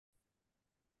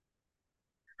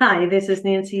Hi, this is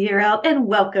Nancy Yearout, and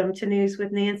welcome to News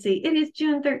with Nancy. It is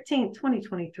June 13th,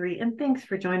 2023, and thanks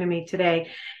for joining me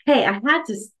today. Hey, I had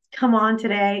to come on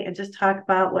today and just talk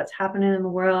about what's happening in the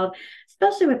world,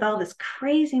 especially with all this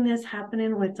craziness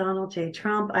happening with Donald J.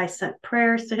 Trump. I sent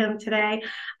prayers to him today.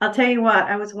 I'll tell you what,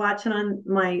 I was watching on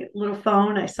my little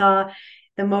phone. I saw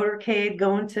the motorcade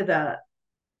going to the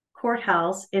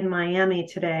courthouse in Miami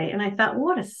today. And I thought,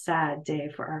 what a sad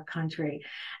day for our country.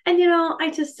 And,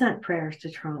 I just sent prayers to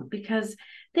Trump because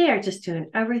they are just doing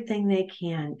everything they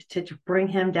can to bring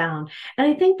him down. And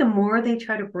I think the more they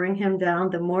try to bring him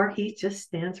down, the more he just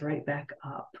stands right back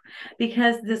up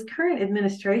because this current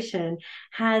administration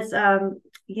has,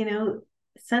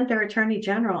 sent their attorney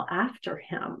general after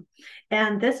him.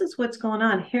 And this is what's going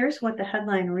on. Here's what the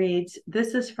headline reads.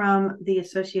 This is from the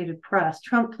Associated Press.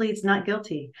 Trump pleads not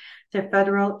guilty to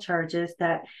federal charges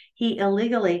that he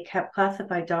illegally kept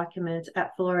classified documents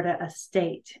at Florida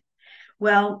estate.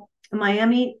 Well, in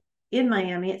Miami,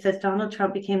 it says Donald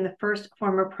Trump became the first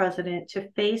former president to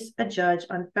face a judge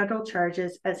on federal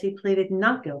charges as he pleaded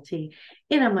not guilty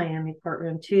in a Miami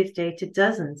courtroom Tuesday to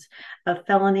dozens of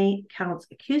felony counts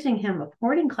accusing him of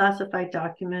hoarding classified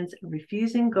documents and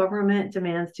refusing government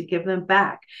demands to give them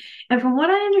back. And from what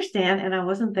I understand, and I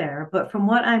wasn't there, but from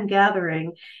what I'm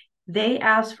gathering, they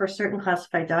asked for certain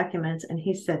classified documents and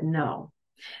he said no.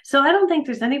 So I don't think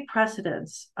there's any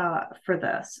precedence for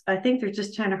this. I think they're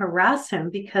just trying to harass him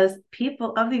because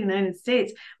people of the United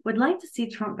States would like to see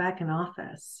Trump back in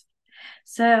office.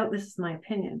 So this is my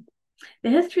opinion.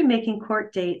 The history-making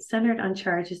court date centered on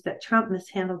charges that Trump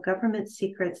mishandled government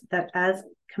secrets that as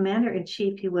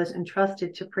commander-in-chief he was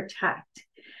entrusted to protect.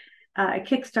 It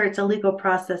kickstarts a legal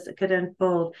process that could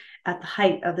unfold at the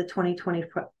height of the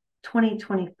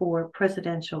 2024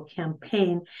 presidential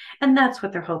campaign, and that's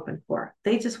what they're hoping for.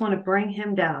 They just want to bring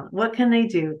him down. What can they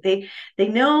do? They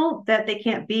know that they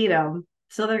can't beat him,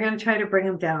 so they're going to try to bring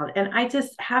him down. And I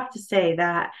just have to say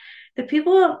that the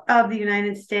people of the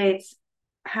United States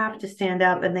have to stand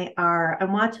up, and they are.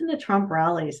 I'm watching the Trump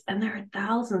rallies, and there are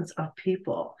thousands of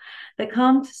people that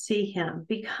come to see him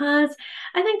because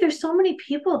I think there's so many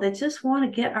people that just want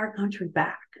to get our country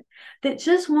back, that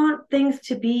just want things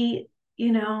to be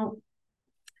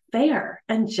fair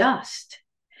and just,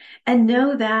 and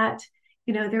know that,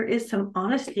 there is some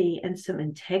honesty and some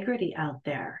integrity out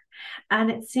there.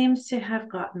 And it seems to have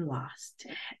gotten lost.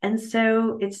 And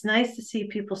so it's nice to see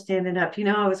people standing up.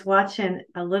 I was watching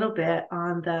a little bit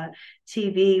on the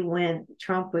TV when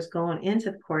Trump was going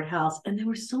into the courthouse, and there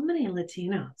were so many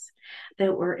Latinos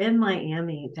that were in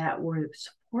Miami that were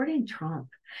supporting Trump.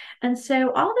 And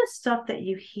so all this stuff that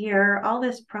you hear, all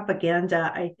this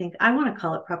propaganda, I think I want to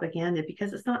call it propaganda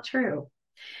because it's not true.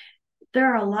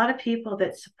 There are a lot of people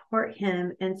that support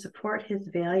him and support his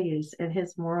values and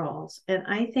his morals. And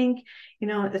I think,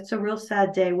 it's a real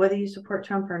sad day, whether you support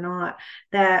Trump or not,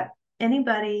 that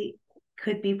anybody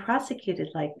could be prosecuted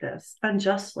like this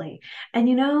unjustly. And,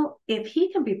 if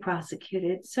he can be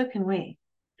prosecuted, so can we.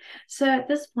 So at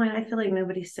this point, I feel like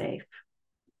nobody's safe.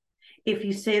 If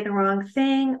you say the wrong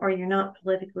thing or you're not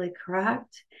politically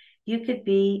correct, you could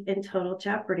be in total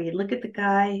jeopardy. Look at the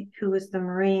guy who was the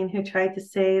Marine who tried to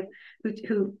save,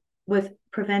 who was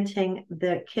preventing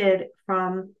the kid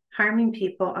from harming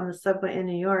people on the subway in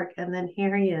New York. And then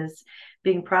here he is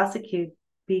being prosecuted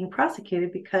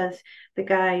because the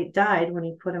guy died when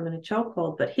he put him in a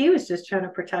chokehold. But he was just trying to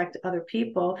protect other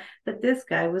people that this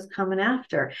guy was coming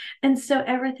after. And so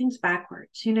everything's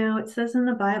backwards. It says in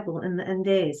the Bible, in the end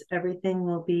days, everything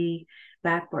will be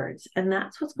backwards. And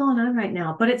that's what's going on right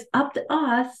now. But it's up to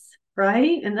us,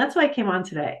 right? And that's why I came on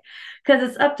today, because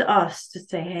it's up to us to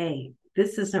say, hey,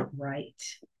 this isn't right.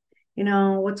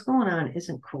 What's going on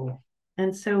isn't cool.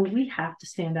 And so we have to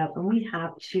stand up and we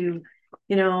have to,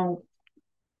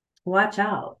 watch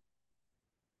out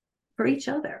for each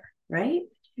other, right?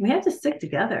 We have to stick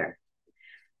together.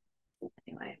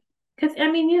 Anyway, because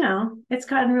it's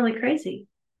gotten really crazy.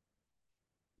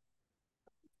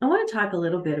 I want to talk a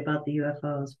little bit about the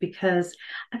UFOs because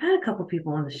I've had a couple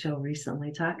people on the show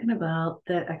recently talking about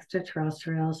the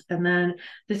extraterrestrials, and then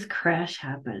this crash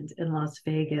happened in Las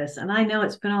Vegas. And I know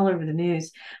it's been all over the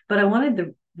news, but I wanted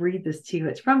to read this to you.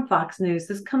 It's from Fox News.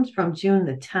 This comes from June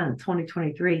the 10th,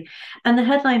 2023. And the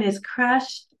headline is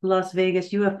Crashed Las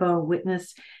Vegas UFO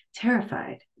Witness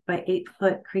Terrified by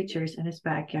 8-foot creatures in his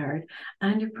backyard,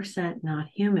 100% not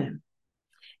human.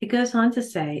 It goes on to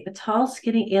say a tall,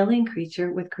 skinny alien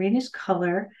creature with greenish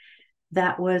color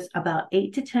that was about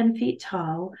 8 to 10 feet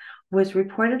tall was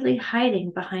reportedly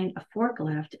hiding behind a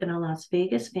forklift in a Las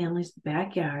Vegas family's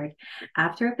backyard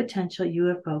after a potential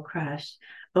UFO crash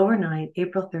overnight,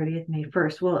 April 30th, May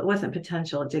 1st. Well, it wasn't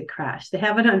potential, it did crash. They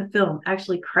have it on film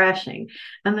actually crashing.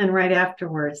 And then right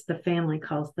afterwards, the family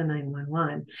calls the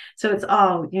 911. So it's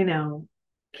all,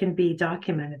 can be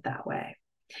documented that way.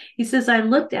 He says, I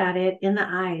looked at it in the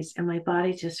eyes and my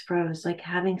body just froze, like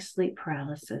having sleep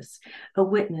paralysis. A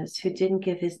witness who didn't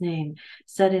give his name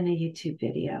said in a YouTube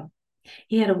video.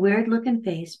 He had a weird looking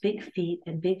face, big feet,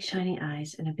 and big shiny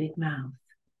eyes, and a big mouth.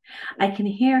 I can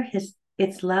hear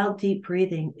its loud, deep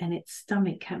breathing, and its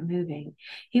stomach kept moving.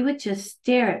 He would just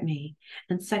stare at me,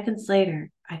 and seconds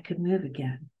later, I could move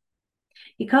again.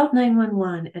 He called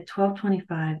 911 at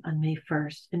 12:25 on May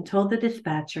 1st and told the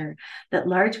dispatcher that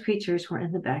large creatures were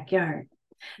in the backyard.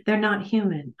 They're not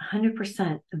human,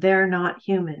 100%. They're not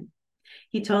human.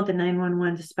 He told the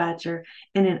 911 dispatcher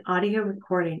in an audio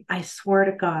recording, I swear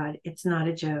to God, it's not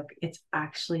a joke. It's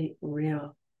actually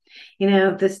real.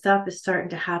 This stuff is starting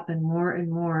to happen more and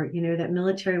more. That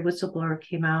military whistleblower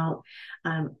came out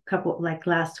like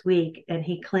last week, and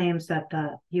he claims that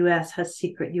the U.S. has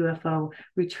secret UFO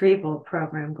retrieval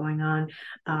program going on,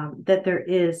 that there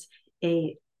is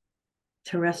a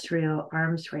terrestrial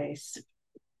arms race.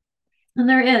 And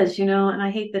there is, and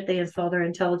I hate that they install their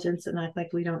intelligence and act like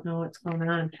we don't know what's going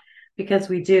on, because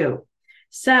we do.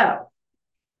 So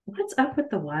what's up with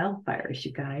the wildfires,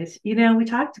 you guys? We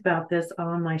talked about this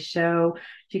on my show.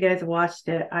 If you guys watched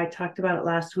it, I talked about it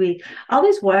last week. All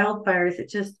these wildfires, it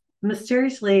just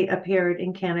mysteriously appeared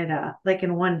in Canada, like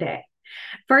in one day.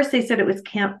 First, they said it was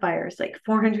campfires, like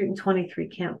 423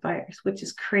 campfires, which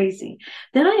is crazy.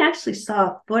 Then I actually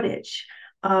saw footage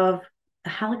of a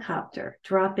helicopter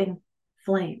dropping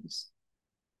flames.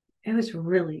 It was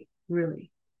really,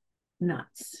 really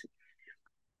nuts.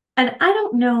 And I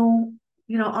don't know,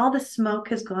 all the smoke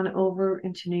has gone over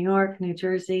into New York, New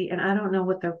Jersey, and I don't know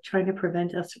what they're trying to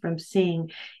prevent us from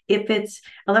seeing.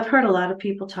 I've heard a lot of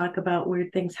people talk about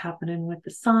weird things happening with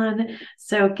the sun.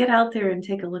 So get out there and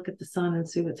take a look at the sun and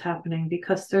see what's happening,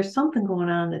 because there's something going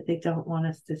on that they don't want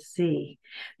us to see,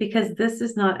 because this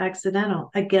is not accidental.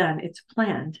 Again, it's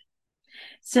planned.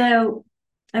 So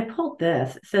I pulled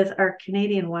this. It says, are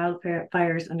Canadian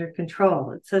wildfires under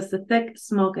control? It says the thick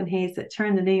smoke and haze that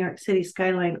turned the New York City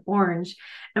skyline orange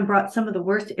and brought some of the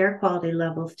worst air quality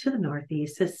levels to the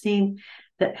Northeast has seen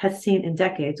in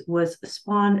decades was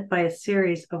spawned by a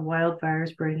series of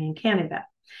wildfires burning in Canada.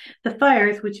 The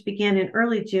fires, which began in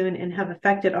early June and have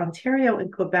affected Ontario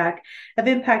and Quebec, have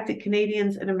impacted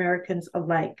Canadians and Americans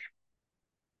alike.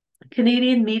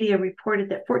 Canadian media reported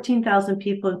that 14,000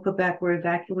 people in Quebec were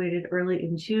evacuated early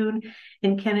in June.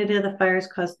 In Canada, the fires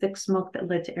caused thick smoke that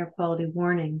led to air quality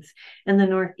warnings. In the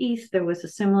Northeast, there was a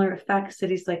similar effect.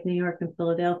 Cities like New York and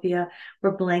Philadelphia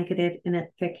were blanketed in a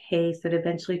thick haze that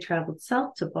eventually traveled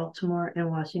south to Baltimore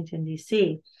and Washington,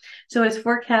 D.C. So as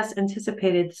forecasts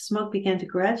anticipated, the smoke began to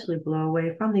gradually blow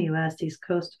away from the U.S. East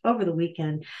Coast over the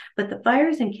weekend, but the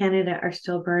fires in Canada are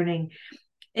still burning.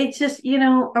 It's just,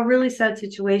 a really sad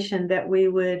situation that we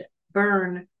would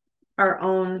burn our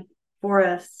own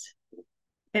forests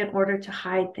in order to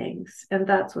hide things. And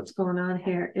that's what's going on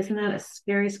here. Isn't that a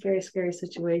scary, scary, scary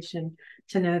situation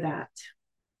to know that?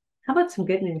 How about some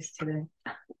good news today?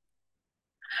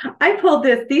 I pulled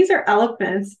this. These are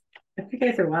elephants. If you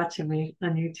guys are watching me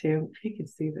on YouTube, if you can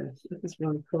see this, this is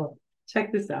really cool.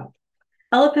 Check this out.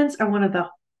 Elephants are one of the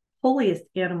holiest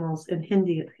animals in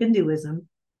Hinduism.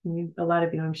 A lot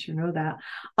of you, I'm sure, know that.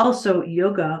 Also,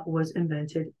 yoga was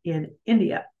invented in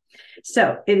India.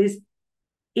 So it is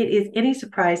any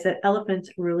surprise that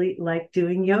elephants really like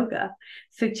doing yoga.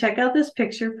 So check out this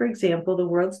picture, for example, the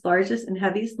world's largest and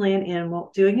heaviest land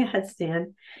animal doing a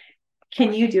headstand.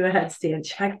 Can you do a headstand?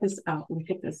 Check this out.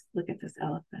 Look at this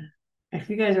elephant. If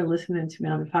you guys are listening to me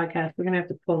on the podcast, we're going to have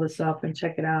to pull this up and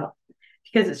check it out,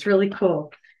 because it's really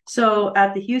cool. So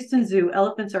at the Houston Zoo,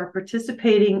 elephants are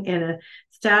participating in a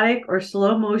static or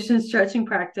slow motion stretching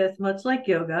practice, much like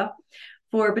yoga,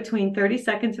 for between 30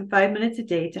 seconds and 5 minutes a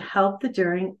day to help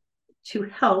during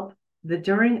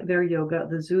their yoga.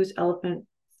 The zoo's elephant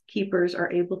keepers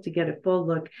are able to get a full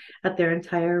look at their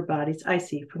entire bodies, I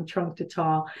see, from trunk to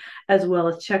tail, as well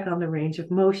as check on the range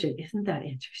of motion. Isn't that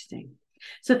interesting?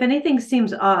 So if anything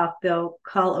seems off, they'll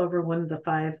call over one of the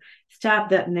 5 staff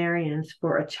veterinarians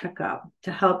for a checkup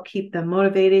to help keep them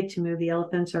motivated to move. The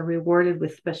elephants are rewarded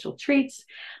with special treats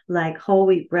like whole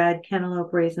wheat bread,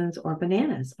 cantaloupe raisins, or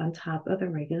bananas on top of their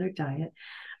regular diet.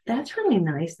 That's really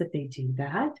nice that they do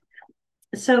that.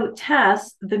 So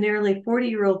Tess, the nearly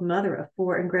 40-year-old mother of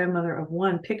 4 and grandmother of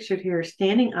 1, pictured here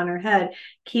standing on her head,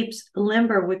 keeps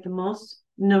limber with the most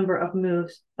number of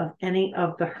moves of any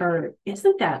of the herd.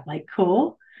 Isn't that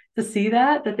cool? to see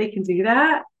that they can do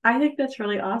that. I think that's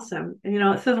really awesome. And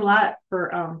it says a lot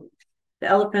for the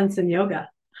elephants in yoga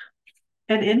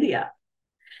in India.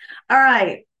 All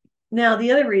right. Now,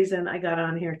 the other reason I got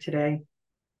on here today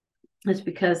is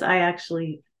because I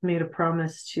actually made a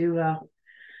promise to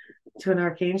an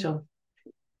archangel.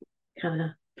 Kind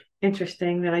of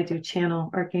interesting that I do channel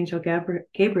Archangel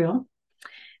Gabriel.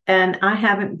 And I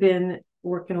haven't been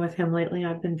working with him lately.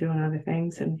 I've been doing other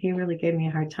things. And he really gave me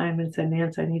a hard time and said,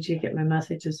 Nancy, I need you to get my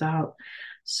messages out.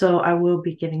 So I will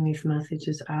be getting these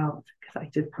messages out because I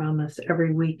did promise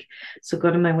every week. So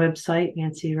go to my website,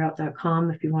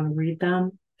 nancyroute.com, if you want to read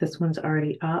them. This one's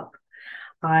already up.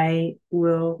 I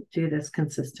will do this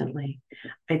consistently.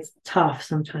 It's tough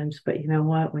sometimes, but you know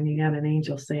what? When you got an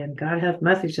angel saying God has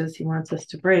messages he wants us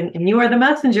to bring, and you are the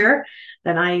messenger,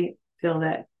 then I feel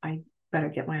that I better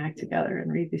get my act together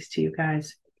and read these to you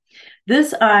guys.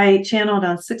 This I channeled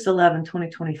on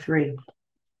 6/11/2023.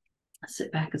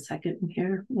 Sit back a second and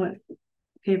hear what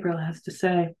Gabriel has to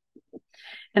say.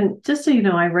 And just so you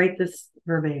know, I write this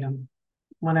verbatim.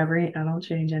 Whenever I don't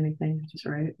change anything, I just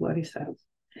write what he says.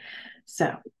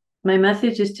 So, my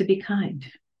message is to be kind.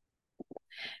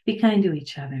 Be kind to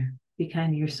each other. Be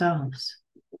kind to yourselves.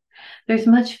 There's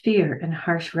much fear and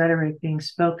harsh rhetoric being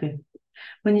spoken.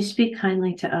 When you speak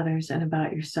kindly to others and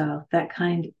about yourself, that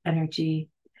kind energy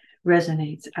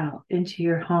resonates out into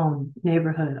your home,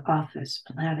 neighborhood, office,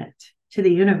 planet, to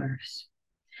the universe.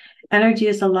 Energy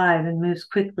is alive and moves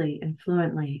quickly and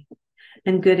fluently,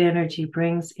 and good energy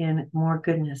brings in more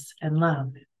goodness and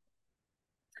love.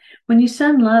 When you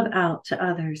send love out to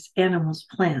others, animals,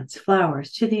 plants,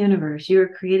 flowers, to the universe, you are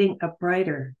creating a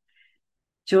brighter,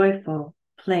 joyful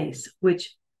place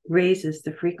which raises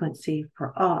the frequency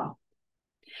for all.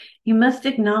 You must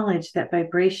acknowledge that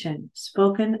vibration,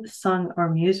 spoken, sung, or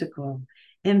musical,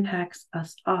 impacts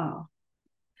us all.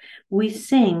 We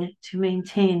sing to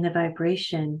maintain the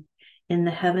vibration in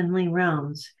the heavenly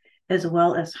realms, as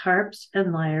well as harps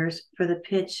and lyres for the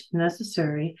pitch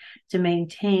necessary to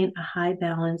maintain a high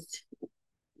balanced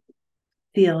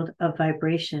field of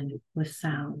vibration with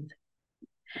sound.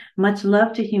 Much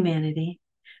love to humanity.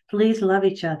 Please love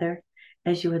each other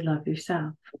as you would love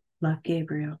yourself. Love,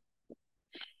 Gabriel.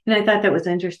 And I thought that was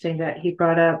interesting that he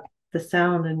brought up the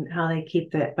sound and how they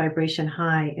keep that vibration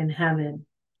high in heaven.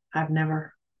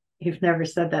 You've never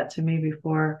said that to me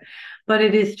before, but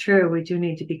it is true. We do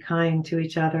need to be kind to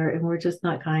each other, and we're just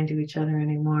not kind to each other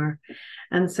anymore.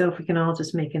 And so if we can all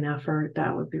just make an effort,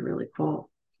 that would be really cool.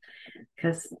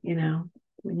 Because,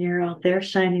 when you're out there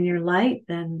shining your light,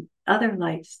 then other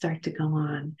lights start to go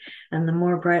on. And the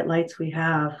more bright lights we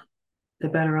have, the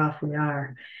better off we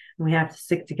are. And we have to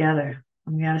stick together.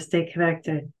 And we got to stay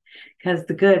connected because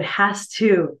the good has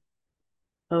to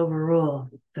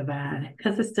overrule the bad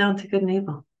because it's down to good and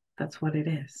evil. That's what it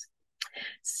is.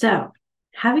 So,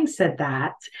 having said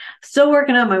that, still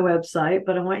working on my website,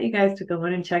 but I want you guys to go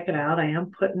in and check it out. I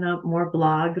am putting up more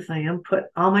blogs.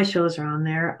 All my shows are on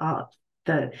there.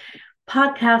 The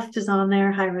podcast is on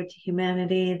there, High Road to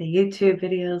Humanity. The YouTube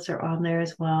videos are on there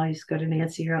as well. You just go to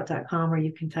nancyroute.com or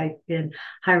you can type in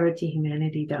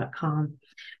highroadtohumanity.com.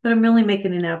 But I'm really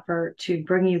making an effort to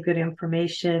bring you good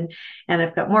information. And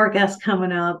I've got more guests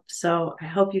coming up. So I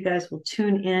hope you guys will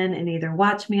tune in and either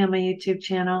watch me on my YouTube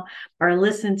channel or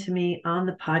listen to me on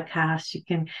the podcast. You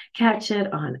can catch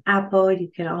it on Apple.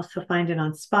 You can also find it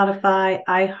on Spotify,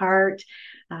 iHeart.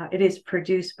 It is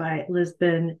produced by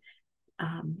Lisbon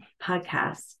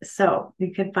podcasts. So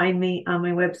you can find me on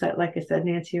my website, like I said,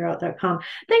 nancyroute.com.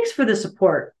 Thanks for the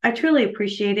support. I truly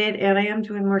appreciate it. And I am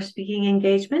doing more speaking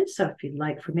engagements. So if you'd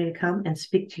like for me to come and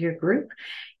speak to your group,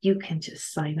 you can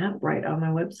just sign up right on my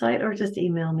website or just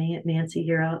email me at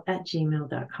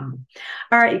nancyroute@gmail.com.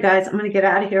 All right, you guys, I'm going to get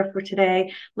out of here for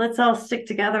today. Let's all stick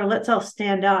together. Let's all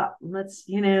stand up. Let's,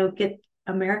 get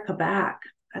America back.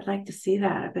 I'd like to see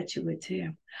that. I bet you would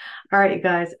too. All right, you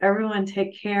guys, everyone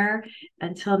take care.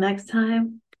 Until next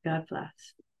time, God bless.